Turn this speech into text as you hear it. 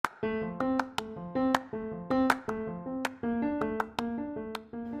Hi,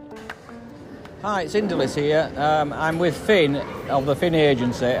 it's Indelis here. I'm with Finn of the Finn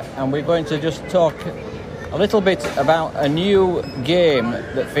Agency, and we're going to just talk a little bit about a new game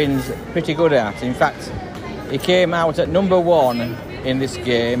that Finn's pretty good at. In fact, he came out at number 1 in this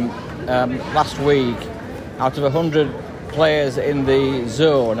game last week out of 100 players in the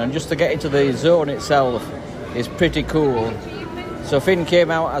zone, and just to get into the zone itself is pretty cool. So Finn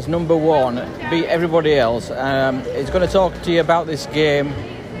came out as number 1, beat everybody else. He's going to talk to you about this game.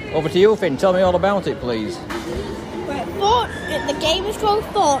 Over to you, Finn. Tell me all about it, please. Right, the game is called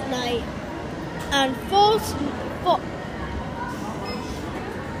Fortnite, and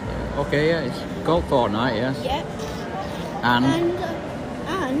Okay, yeah, it's called Fortnite, yes. Yeah. And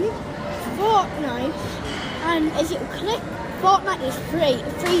Fortnite, and as you click, Fortnite is free,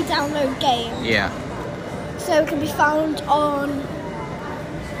 a free download game. Yeah. So it can be found on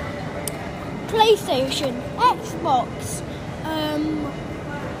PlayStation, Xbox,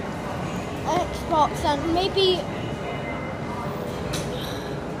 and maybe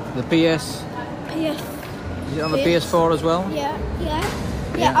the PS. Is it on the PS4 as well? Yeah.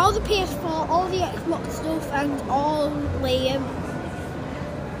 All the PS4, all the Xbox stuff, and all the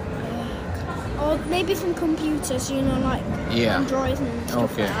or maybe some computers, like Androids and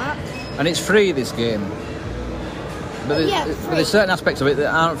stuff like that. And it's free, this game. But there's certain aspects of it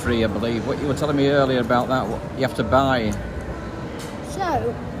that aren't free, I believe. What you were telling me earlier about that, what you have to buy.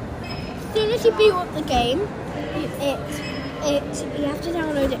 So, as soon as you boot up the game, you have to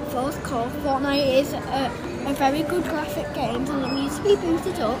download it first, because Fortnite is a very good graphic game, and it needs to be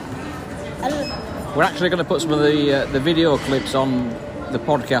booted up. We're actually going to put some of the video clips on the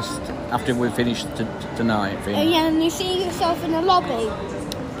podcast after we've finished tonight, Finn. And you see yourself in a lobby.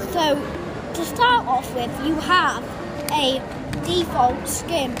 So, to start off with, you have a default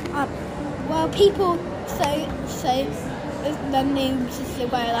skin. People say the noobs is to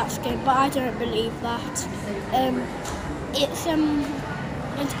wear that skin, but I don't believe that. It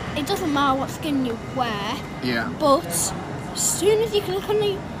doesn't matter what skin you wear. Yeah. But as soon as you click on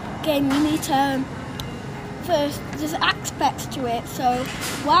the game, you need to first. There's aspects to it. So,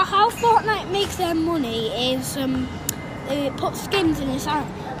 how Fortnite makes their money is it puts skins in this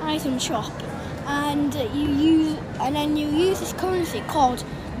item shop, and then you use this currency called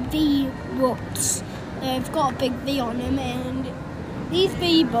V-Bucks. They've got a big V on them, and these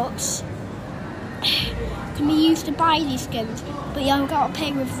V-Bucks can be used to buy these skins, but you've got to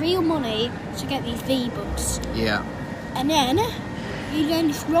pay with real money to get these V-Bucks. Yeah. And then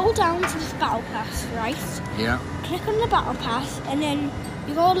you scroll down to this battle pass, right? Yeah. Click on the battle pass, and then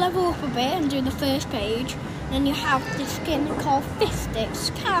you go level up a bit and do the first page. And then you have this skin called Fistics,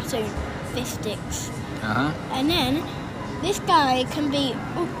 cartoon Fistics. And then this guy can be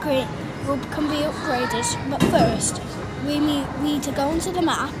upgraded. But first, we need to go onto the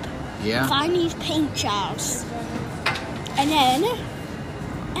map. Yeah. Find these paint jars, and then.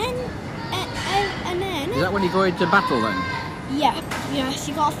 Is that when you go into battle then? Yes,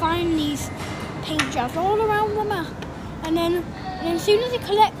 you gotta find these paint jars all around the map, and then as soon as you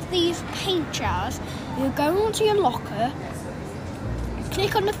collect these paint jars, you go onto your locker,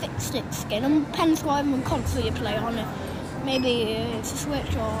 click on the Fixit skin, and depends what console you play on it. Maybe it's a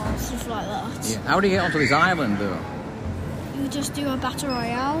Switch or stuff like that. Yeah. How do you get onto this island though? You just do a battle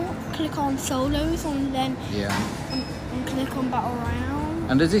royale, click on solos, and then and click on battle royale.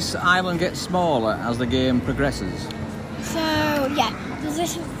 And does this island get smaller as the game progresses? So there's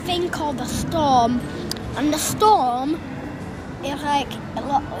this thing called the storm, and the storm is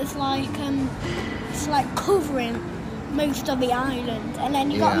like covering most of the island, and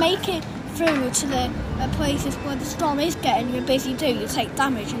then you got to make it through to the places where the storm is getting you. Basically, you take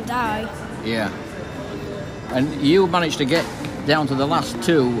damage and die. Yeah. And you managed to get down to the last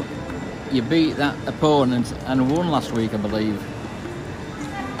 2. You beat that opponent and won last week, I believe.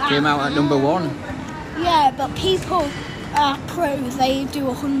 Came out at number 1. Yeah, but people are pros. They do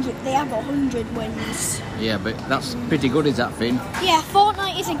 100. They have 100 wins. Yeah, but that's pretty good, is that, Finn? Yeah,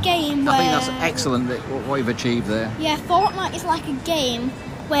 Fortnite is a game where. I think that's excellent what you've achieved there. Yeah, Fortnite is like a game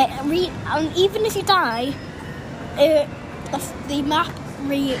where even if you die, the map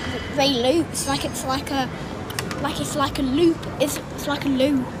re-loops. It's like a loop. It's like a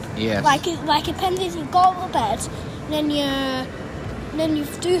loop. Yes. Like it depends if you go to bed, and then you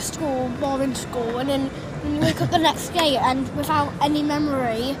do school, boring school, and then when you wake up the next day and without any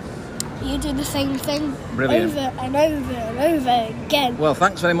memory, you do the same thing. Brilliant. Over and over and over again. Well,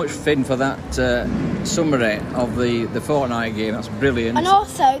 thanks very much, Finn, for that summary of the Fortnite game. That's brilliant. And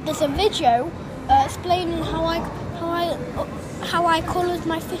also, there's a video explaining how I how I coloured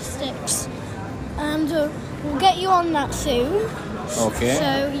my fist sticks, and we'll get you on that soon. Okay.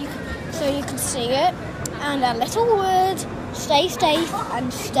 So you can see it. And a little word: stay safe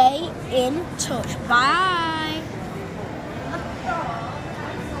and stay in touch. Bye.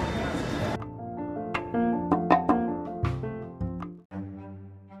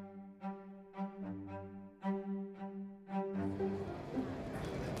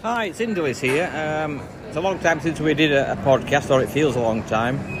 Hi, it's Indolis here. It's a long time since we did a podcast, or it feels a long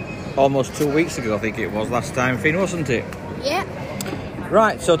time. Almost 2 weeks ago, I think it was last time, Finn, wasn't it? Yeah.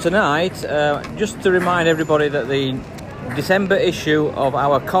 Right, so tonight, just to remind everybody that the December issue of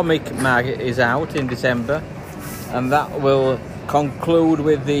our comic mag is out in December, and that will conclude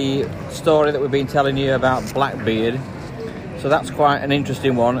with the story that we've been telling you about Blackbeard. So that's quite an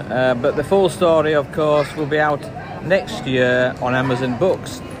interesting one. But the full story, of course, will be out next year on Amazon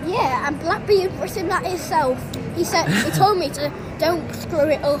Books. Yeah, and Blackbeard written that himself. He told me to don't screw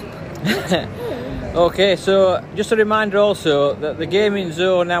it up. Okay, so just a reminder also that the gaming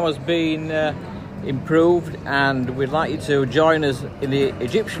zone now has been improved, and we'd like you to join us in the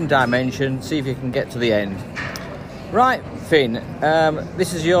Egyptian dimension, see if you can get to the end. Right, Finn,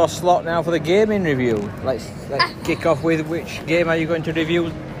 this is your slot now for the gaming review. Let's kick off with which game are you going to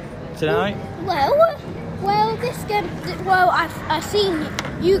review tonight? Well, this game. Well, I've seen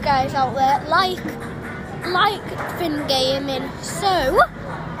you guys out there like Finn Gaming, so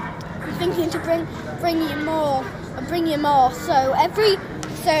I'm thinking to bring you more. So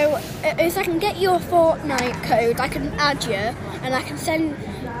if I can get your Fortnite code, I can add you, and I can send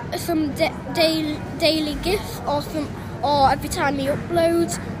some daily gifts or every time you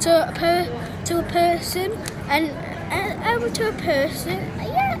upload to a person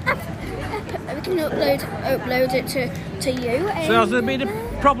we can upload it to you. So has there been a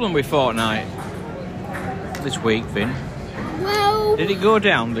problem with Fortnite this week, Finn? Well, did it go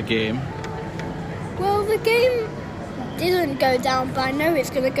down, the game? Well, the game didn't go down, but I know it's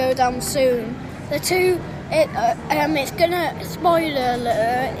going to go down soon. It's gonna, spoiler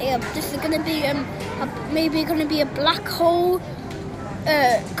alert, this is gonna be maybe gonna be a black hole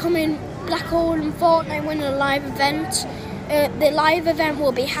black hole in Fortnite winning a live event. The live event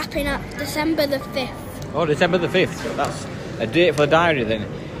will be happening at December the 5th. Oh, December the 5th. That's a date for the diary then.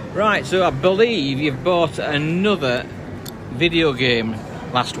 Right, so I believe you've bought another video game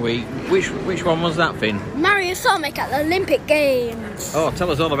last week. Which one was that, Finn? Mario Sonic at the Olympic Games. Oh, tell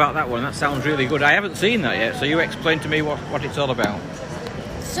us all about that one. That sounds really good. I haven't seen that yet, so you explain to me what it's all about.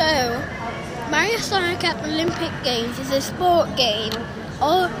 So, Mario Sonic at the Olympic Games is a sport game.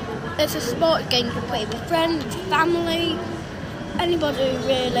 It's a sport game you can play with friends, family, anybody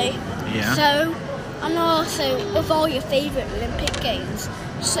really. Yeah. So, and also with all your favourite Olympic games.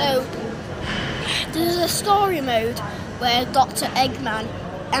 So, there's a story mode where Dr. Eggman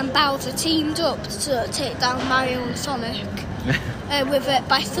and Bowser teamed up to take down Mario and Sonic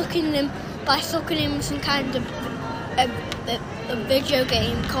by sucking him some kind of a video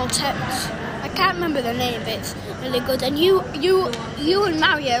game called Tetris. I can't remember the name of it. It's really good. And you and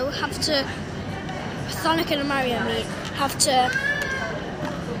Mario have to, Sonic and Mario have to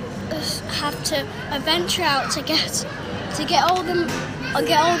venture out to get all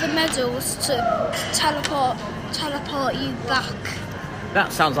the medals to teleport you back.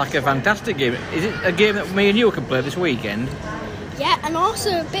 That sounds like a fantastic game. Is it a game that me and you can play this weekend? Yeah, and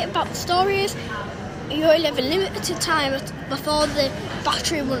also a bit about the story is you only have a limited time before the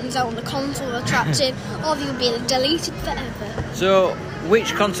battery runs out on the console you're trapped in, or you'll be deleted forever. So,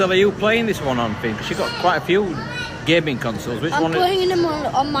 which console are you playing this one on, Finn? Because you've got quite a few gaming consoles. Which I'm one? playing them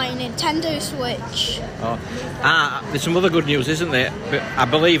on my Nintendo Switch. Oh. There's some other good news, isn't there? But I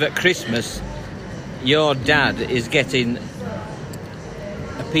believe at Christmas, your dad is getting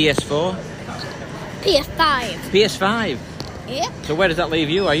a PS4? PS5. PS5? Yep. So where does that leave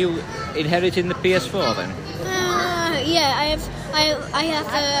you? Are you inheriting the PS4 then? Yeah, I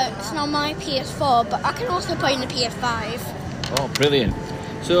have it's not my PS4, but I can also play in the PS5. Oh, brilliant.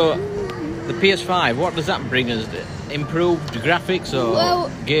 So, the PS5, what does that bring us? Improved graphics or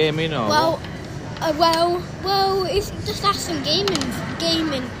gaming or well, it's just add some gaming.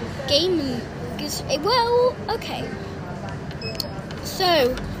 Okay.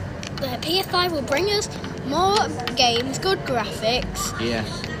 So, the PS5 will bring us more games, good graphics. Yes.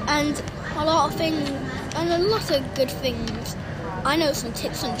 And a lot of good things. I know some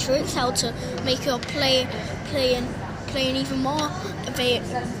tips and tricks how to make your playing even more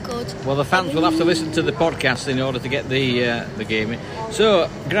good. Well, the fans will have to listen to the podcast in order to get the gaming. So,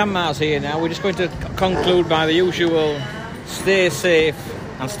 Grandma's here now. We're just going to conclude by the usual: stay safe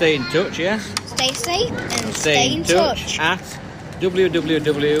and stay in touch. Yes. Stay safe and stay in touch at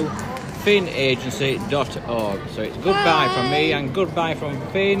www.finagency.org. So it's goodbye from me and goodbye from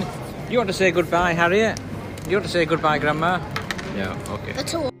Finn. You want to say goodbye, Harriet? You want to say goodbye, Grandma? No, okay.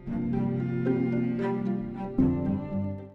 At all.